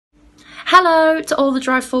Hello to all the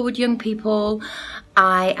Drive Forward young people.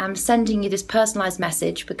 I am sending you this personalised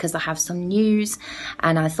message because I have some news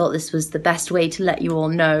and I thought this was the best way to let you all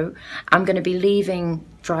know. I'm going to be leaving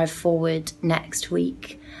Drive Forward next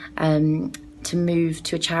week to move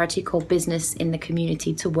to a charity called Business in the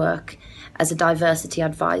Community to work as a diversity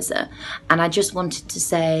advisor. And I just wanted to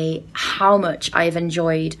say how much I have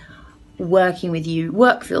enjoyed working with you.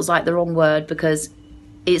 Work feels like the wrong word because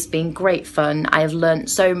it's been great fun. I have learned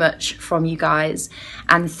so much from you guys,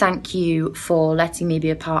 and thank you for letting me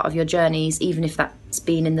be a part of your journeys, even if that's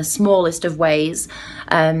been in the smallest of ways,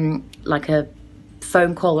 like a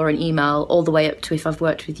phone call or an email, all the way up to if I've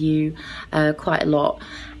worked with you quite a lot.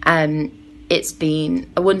 It's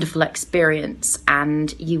been a wonderful experience,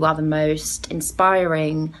 and you are the most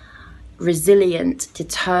inspiring, resilient,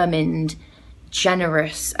 determined,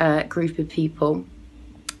 generous group of people.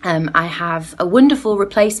 I have a wonderful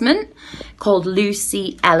replacement called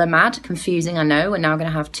Lucy Elamad. Confusing, I know. We're now going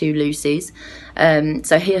to have two Lucys.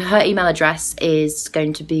 So her email address is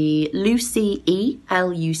going to be Lucy,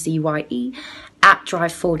 Lucye, at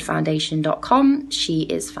driveforwardfoundation.com. She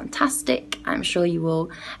is fantastic. I'm sure you will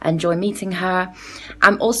enjoy meeting her.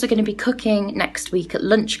 I'm also going to be cooking next week at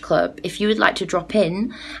Lunch Club. If you would like to drop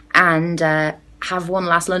in and have one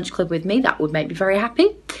last lunch club with me, that would make me very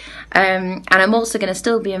happy. And I'm also going to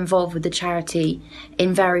still be involved with the charity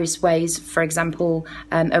in various ways. For example,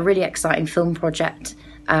 a really exciting film project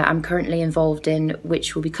I'm currently involved in,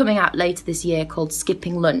 which will be coming out later this year, called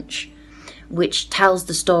Skipping Lunch, which tells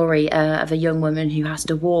the story of a young woman who has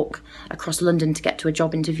to walk across London to get to a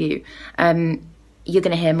job interview. You're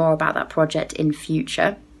going to hear more about that project in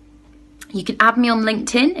future. You can add me on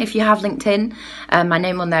LinkedIn if you have LinkedIn. My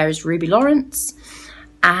name on there is Ruby Lawrence.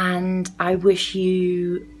 And I wish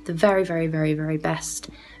you the very, very, very, very best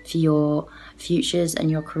for your futures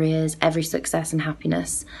and your careers, every success and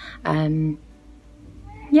happiness.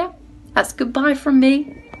 Yeah, that's goodbye from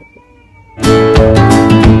me.